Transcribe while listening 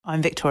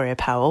I'm Victoria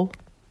Powell.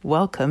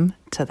 Welcome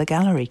to the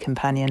Gallery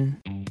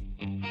Companion.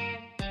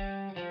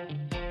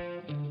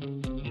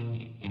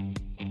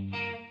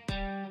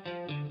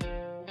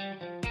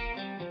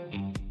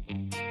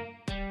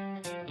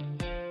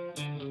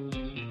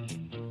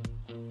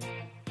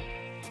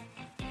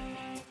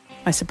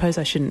 I suppose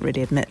I shouldn't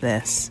really admit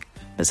this,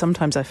 but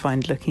sometimes I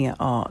find looking at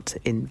art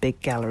in big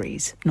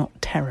galleries not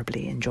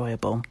terribly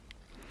enjoyable.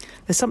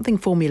 There's something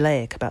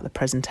formulaic about the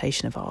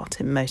presentation of art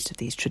in most of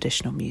these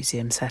traditional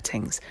museum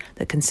settings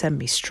that can send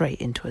me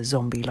straight into a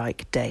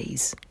zombie-like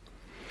daze.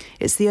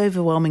 It's the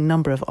overwhelming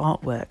number of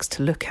artworks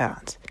to look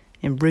at,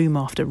 in room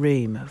after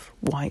room of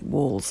white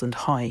walls and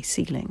high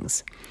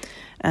ceilings,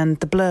 and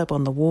the blurb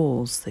on the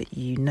walls that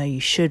you know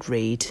you should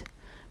read,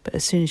 but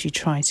as soon as you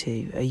try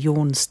to, a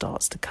yawn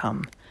starts to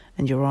come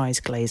and your eyes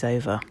glaze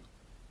over.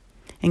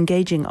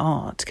 Engaging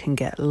art can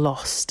get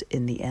lost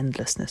in the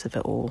endlessness of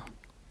it all.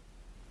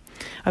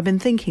 I've been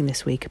thinking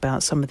this week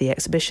about some of the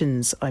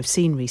exhibitions I've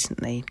seen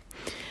recently.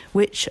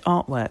 Which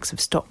artworks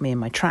have stopped me in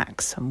my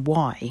tracks and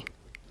why?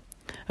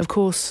 Of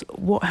course,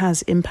 what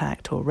has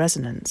impact or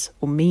resonance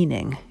or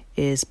meaning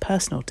is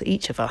personal to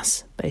each of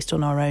us based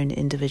on our own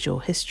individual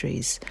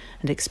histories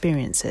and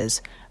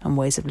experiences and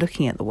ways of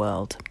looking at the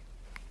world.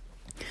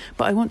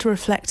 But I want to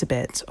reflect a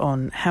bit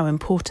on how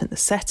important the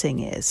setting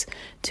is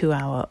to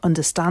our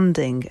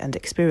understanding and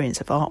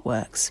experience of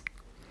artworks.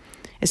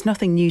 It's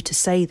nothing new to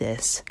say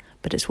this,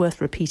 but it's worth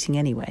repeating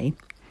anyway.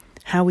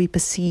 How we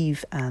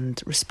perceive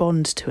and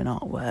respond to an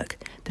artwork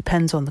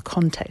depends on the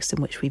context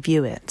in which we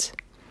view it.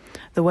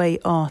 The way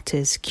art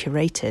is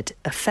curated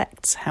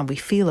affects how we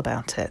feel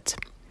about it.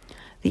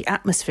 The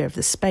atmosphere of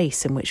the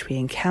space in which we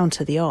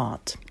encounter the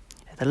art,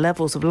 the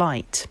levels of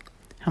light,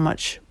 how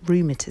much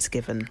room it is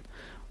given,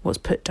 what's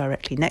put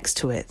directly next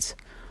to it,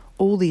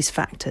 all these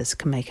factors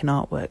can make an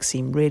artwork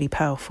seem really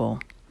powerful.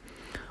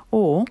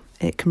 Or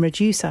it can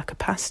reduce our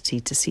capacity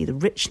to see the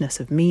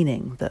richness of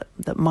meaning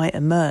that might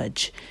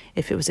emerge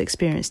if it was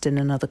experienced in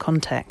another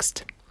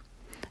context.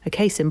 A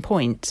case in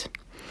point,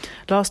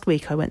 last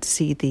week I went to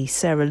see the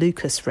Sarah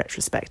Lucas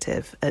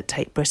retrospective at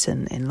Tate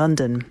Britain in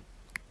London.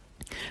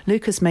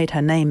 Lucas made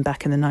her name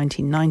back in the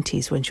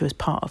 1990s when she was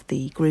part of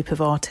the group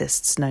of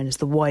artists known as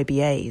the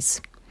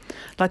YBAs.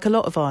 Like a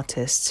lot of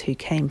artists who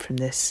came from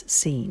this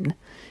scene,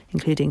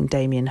 including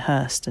Damien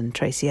Hirst and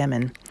Tracey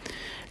Emin,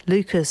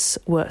 Lucas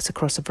works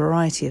across a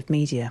variety of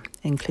media,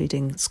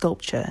 including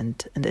sculpture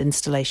and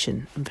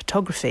installation and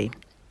photography.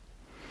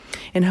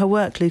 In her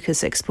work,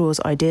 Lucas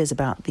explores ideas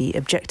about the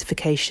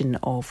objectification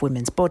of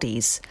women's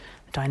bodies,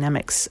 the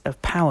dynamics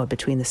of power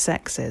between the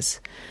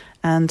sexes,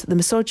 and the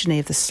misogyny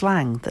of the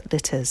slang that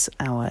litters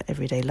our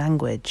everyday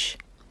language.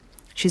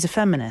 She's a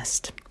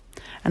feminist,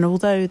 and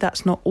although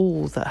that's not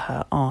all that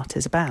her art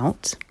is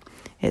about,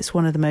 it's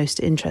one of the most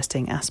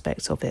interesting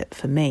aspects of it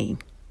for me.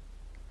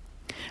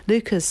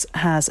 Lucas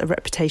has a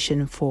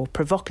reputation for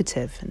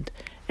provocative and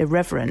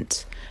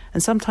irreverent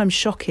and sometimes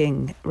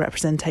shocking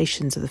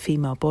representations of the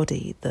female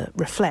body that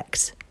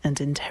reflect and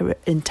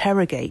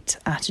interrogate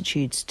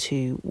attitudes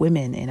to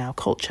women in our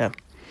culture.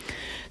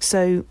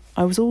 So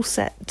I was all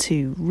set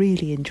to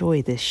really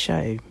enjoy this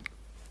show.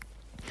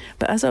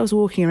 But as I was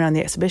walking around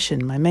the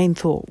exhibition, my main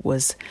thought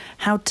was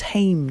how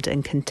tamed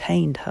and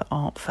contained her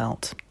art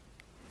felt.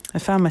 I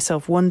found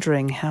myself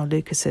wondering how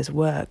Lucas's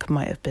work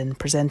might have been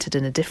presented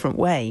in a different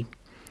way,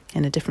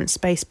 in a different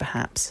space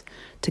perhaps,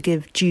 to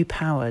give due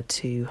power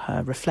to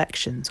her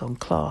reflections on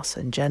class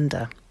and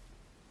gender.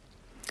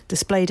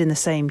 Displayed in the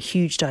same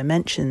huge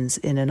dimensions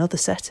in another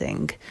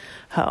setting,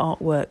 her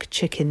artwork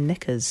Chicken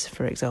Knickers,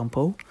 for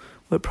example,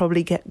 would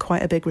probably get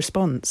quite a big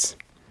response.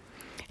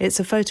 It's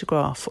a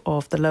photograph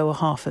of the lower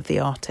half of the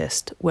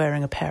artist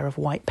wearing a pair of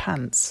white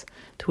pants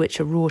to which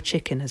a raw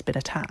chicken has been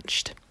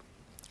attached.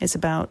 It's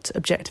about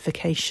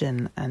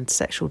objectification and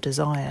sexual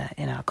desire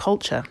in our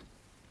culture.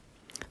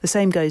 The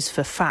same goes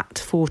for Fat,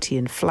 40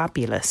 and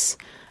Flabulous,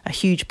 a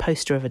huge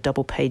poster of a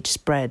double-page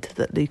spread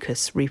that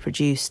Lucas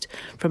reproduced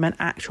from an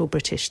actual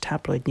British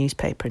tabloid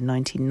newspaper in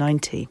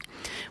 1990,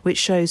 which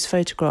shows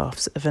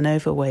photographs of an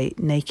overweight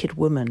naked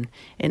woman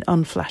in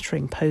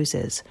unflattering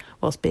poses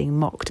whilst being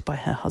mocked by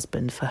her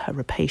husband for her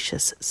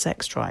rapacious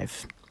sex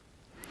drive.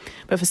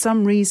 But for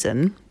some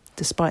reason,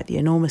 despite the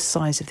enormous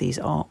size of these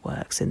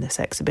artworks in this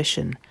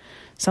exhibition,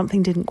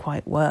 something didn't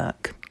quite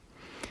work.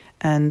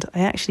 And I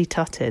actually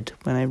tutted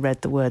when I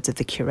read the words of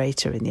the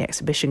curator in the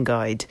exhibition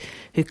guide,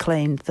 who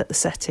claimed that the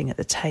setting at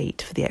the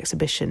Tate for the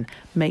exhibition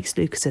makes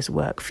Lucas's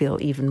work feel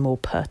even more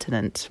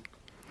pertinent.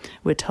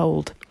 We're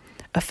told,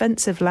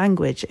 offensive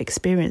language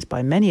experienced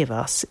by many of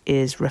us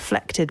is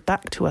reflected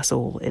back to us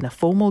all in a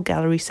formal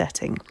gallery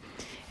setting.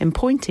 In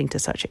pointing to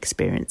such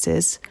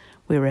experiences,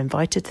 we were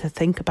invited to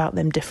think about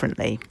them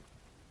differently.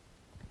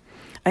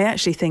 I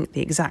actually think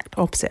the exact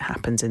opposite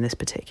happens in this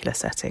particular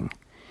setting.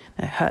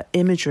 Her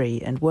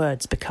imagery and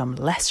words become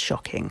less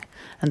shocking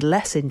and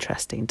less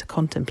interesting to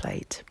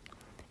contemplate.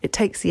 It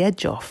takes the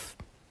edge off.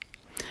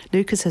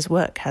 Lucas's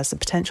work has the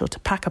potential to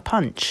pack a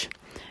punch,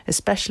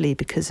 especially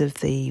because of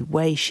the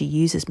way she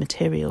uses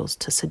materials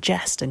to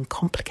suggest and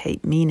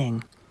complicate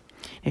meaning.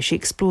 She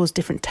explores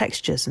different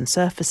textures and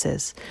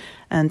surfaces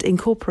and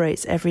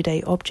incorporates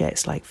everyday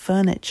objects like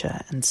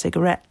furniture and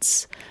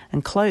cigarettes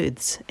and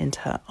clothes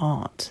into her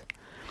art.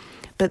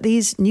 But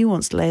these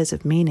nuanced layers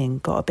of meaning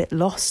got a bit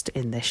lost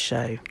in this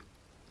show.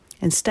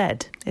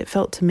 Instead, it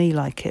felt to me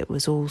like it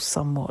was all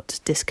somewhat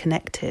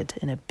disconnected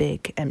in a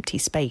big, empty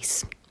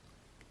space.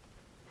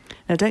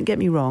 Now, don't get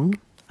me wrong,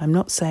 I'm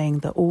not saying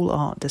that all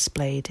art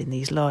displayed in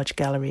these large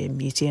gallery and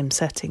museum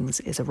settings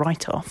is a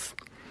write-off.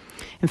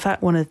 In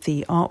fact, one of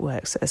the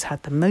artworks that has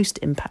had the most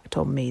impact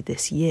on me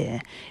this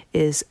year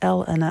is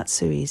El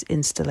Anatsui's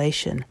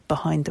installation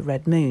Behind the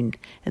Red Moon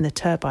in the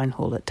Turbine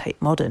Hall at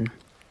Tate Modern.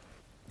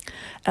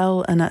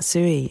 El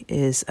Anatsui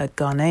is a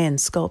Ghanaian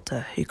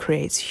sculptor who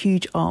creates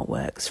huge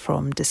artworks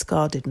from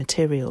discarded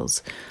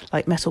materials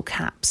like metal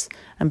caps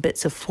and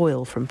bits of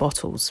foil from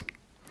bottles.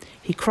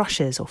 He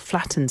crushes or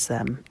flattens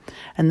them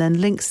and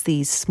then links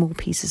these small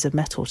pieces of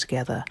metal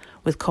together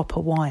with copper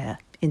wire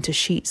into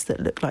sheets that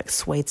look like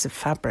swathes of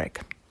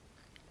fabric.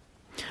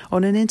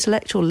 On an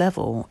intellectual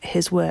level,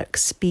 his work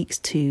speaks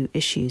to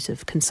issues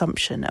of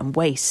consumption and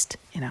waste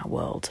in our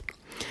world,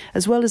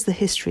 as well as the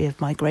history of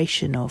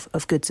migration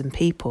of goods and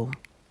people.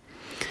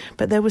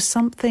 But there was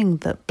something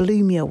that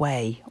blew me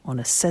away on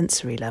a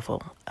sensory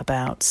level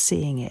about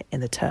seeing it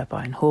in the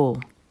Turbine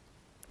Hall.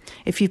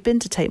 If you've been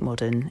to Tate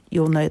Modern,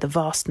 you'll know the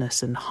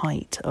vastness and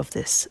height of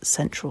this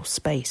central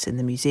space in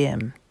the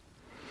museum.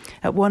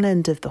 At one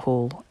end of the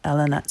hall, El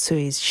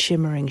Anatsui's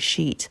shimmering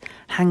sheet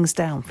hangs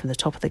down from the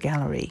top of the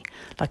gallery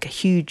like a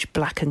huge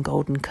black and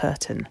golden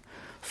curtain,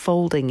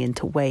 folding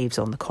into waves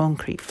on the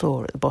concrete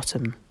floor at the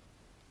bottom.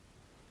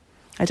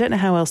 I don't know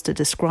how else to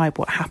describe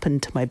what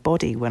happened to my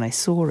body when I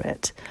saw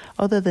it,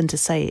 other than to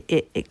say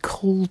it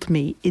called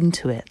me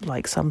into it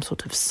like some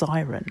sort of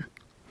siren.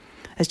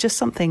 There's just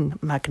something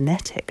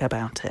magnetic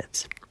about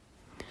it.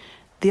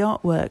 The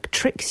artwork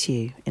tricks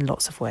you in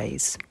lots of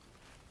ways.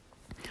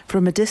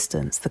 From a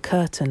distance, the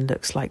curtain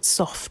looks like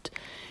soft,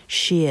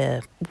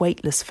 sheer,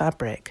 weightless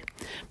fabric,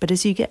 but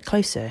as you get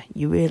closer,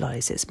 you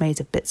realise it's made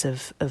of bits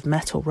of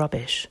metal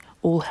rubbish,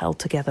 all held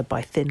together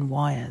by thin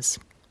wires.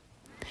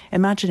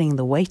 Imagining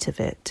the weight of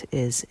it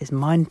is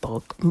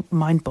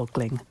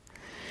mind-boggling.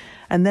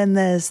 And then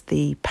there's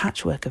the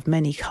patchwork of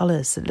many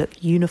colours that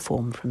look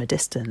uniform from a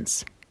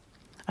distance.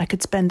 I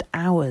could spend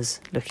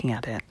hours looking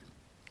at it.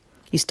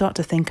 You start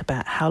to think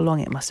about how long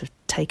it must have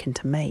taken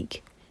to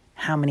make,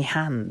 how many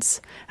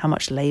hands, how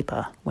much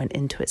labour went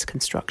into its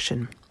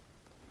construction.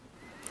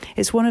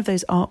 It's one of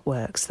those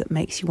artworks that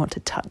makes you want to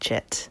touch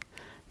it,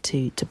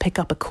 to pick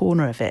up a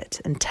corner of it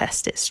and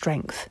test its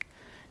strength,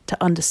 to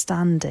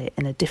understand it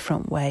in a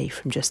different way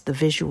from just the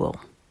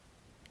visual.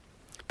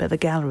 But the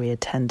gallery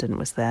attendant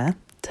was there,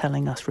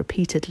 telling us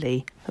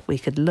repeatedly that we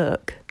could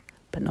look,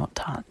 but not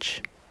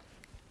touch.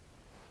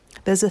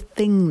 There's a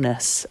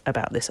thingness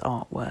about this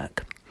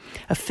artwork,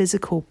 a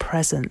physical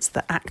presence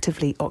that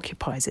actively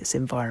occupies its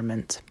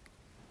environment.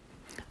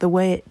 The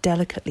way it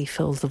delicately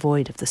fills the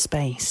void of the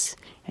space,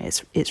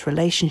 its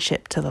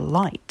relationship to the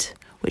light,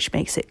 which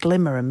makes it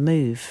glimmer and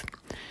move,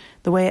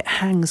 the way it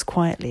hangs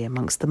quietly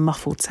amongst the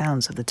muffled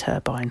sounds of the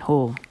Turbine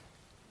Hall.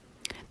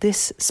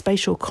 This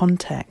spatial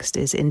context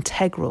is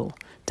integral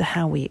to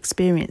how we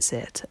experience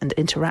it and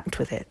interact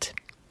with it.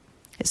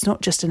 It's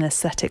not just an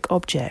aesthetic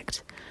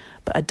object,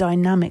 but a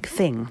dynamic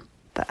thing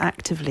that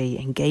actively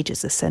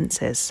engages the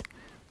senses.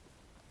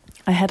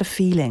 I had a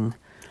feeling,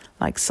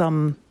 like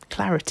some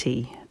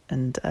clarity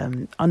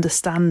and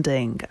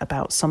understanding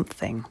about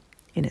something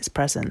in its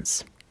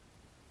presence.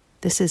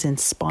 This is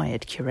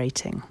inspired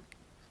curating.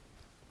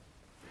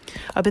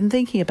 I've been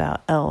thinking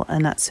about El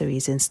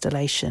Anatsui's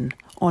installation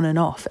on and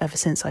off ever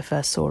since I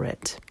first saw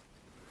it.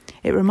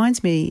 It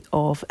reminds me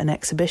of an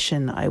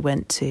exhibition I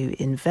went to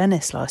in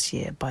Venice last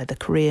year by the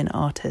Korean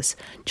artist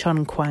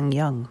Chun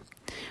Kwang-young,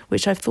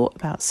 which I've thought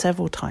about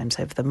several times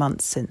over the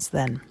months since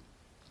then.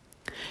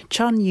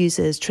 Chun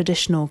uses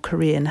traditional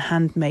Korean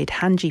handmade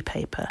hanji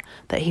paper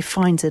that he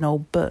finds in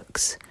old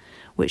books,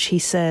 which he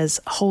says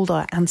hold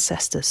our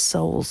ancestors'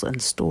 souls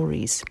and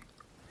stories.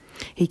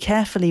 He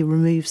carefully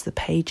removes the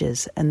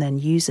pages and then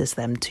uses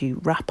them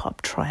to wrap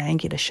up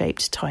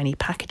triangular-shaped tiny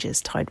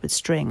packages tied with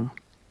string.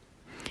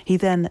 He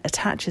then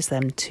attaches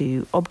them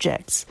to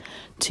objects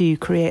to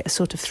create a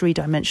sort of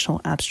three-dimensional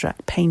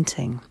abstract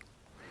painting.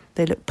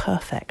 They look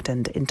perfect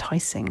and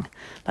enticing,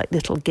 like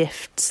little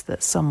gifts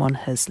that someone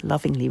has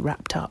lovingly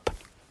wrapped up.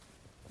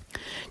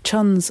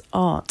 Chun's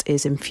art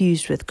is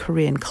infused with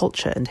Korean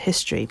culture and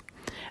history,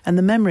 and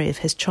the memory of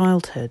his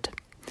childhood.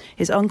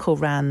 His uncle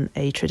ran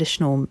a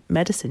traditional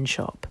medicine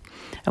shop,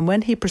 and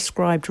when he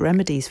prescribed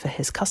remedies for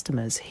his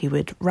customers, he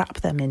would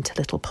wrap them into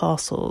little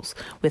parcels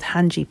with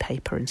hanji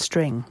paper and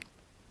string.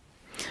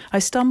 I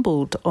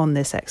stumbled on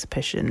this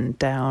exhibition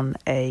down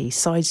a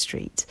side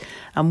street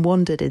and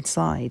wandered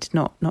inside,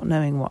 not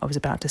knowing what I was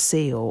about to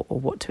see or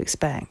what to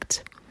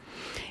expect.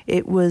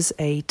 It was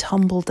a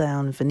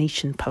tumble-down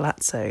Venetian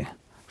palazzo,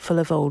 full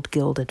of old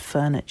gilded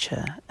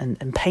furniture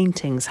and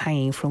paintings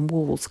hanging from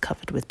walls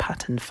covered with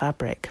patterned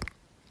fabric.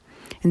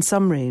 In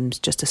some rooms,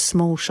 just a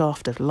small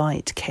shaft of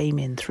light came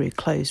in through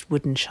closed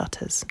wooden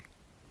shutters.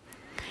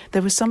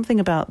 There was something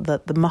about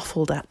the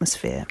muffled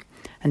atmosphere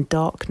and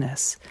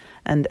darkness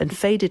and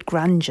faded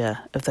grandeur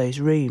of those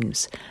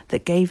rooms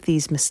that gave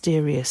these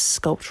mysterious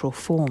sculptural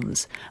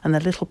forms and the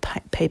little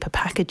paper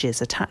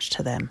packages attached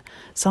to them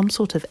some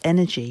sort of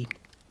energy.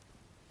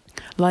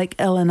 Like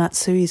Ella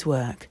Natsui's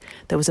work,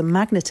 there was a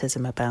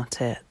magnetism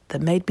about it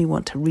that made me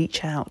want to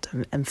reach out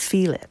and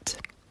feel it.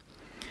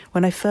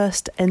 When I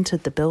first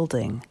entered the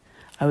building,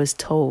 I was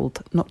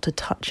told not to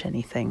touch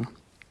anything.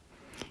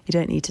 You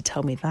don't need to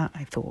tell me that,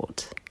 I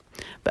thought.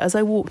 But as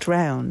I walked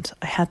round,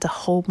 I had to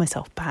hold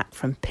myself back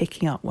from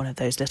picking up one of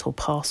those little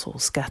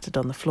parcels scattered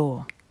on the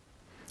floor.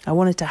 I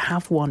wanted to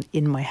have one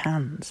in my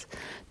hands,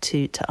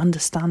 to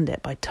understand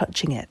it by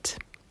touching it.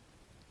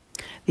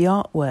 The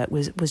artwork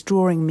was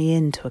drawing me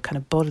into a kind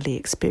of bodily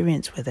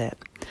experience with it.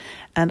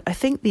 And I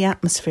think the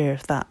atmosphere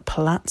of that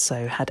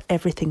palazzo had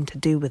everything to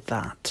do with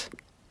that.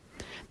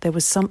 There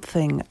was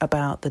something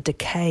about the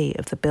decay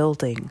of the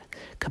building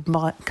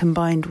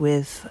combined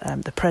with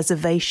the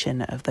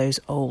preservation of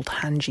those old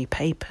Hanji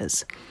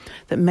papers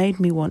that made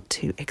me want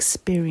to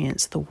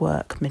experience the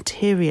work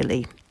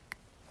materially,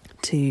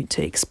 to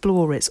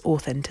explore its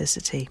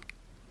authenticity.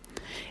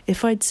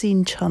 If I'd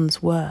seen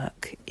Chun's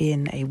work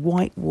in a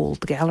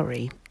white-walled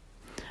gallery,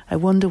 I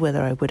wonder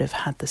whether I would have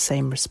had the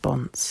same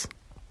response.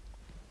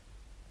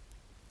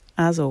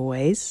 As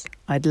always,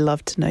 I'd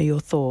love to know your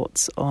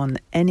thoughts on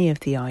any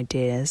of the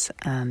ideas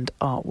and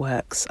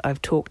artworks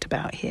I've talked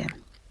about here.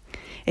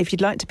 If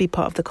you'd like to be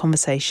part of the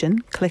conversation,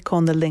 click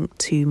on the link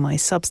to my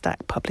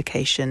Substack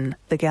publication,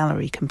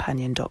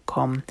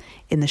 thegallerycompanion.com,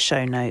 in the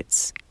show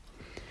notes.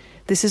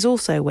 This is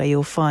also where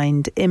you'll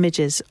find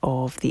images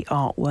of the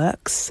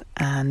artworks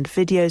and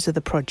videos of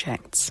the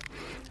projects,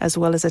 as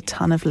well as a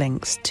ton of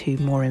links to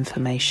more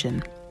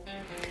information.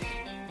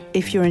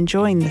 If you're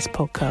enjoying this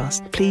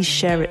podcast, please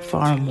share it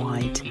far and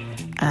wide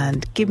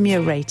and give me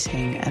a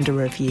rating and a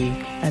review,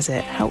 as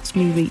it helps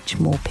me reach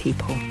more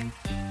people.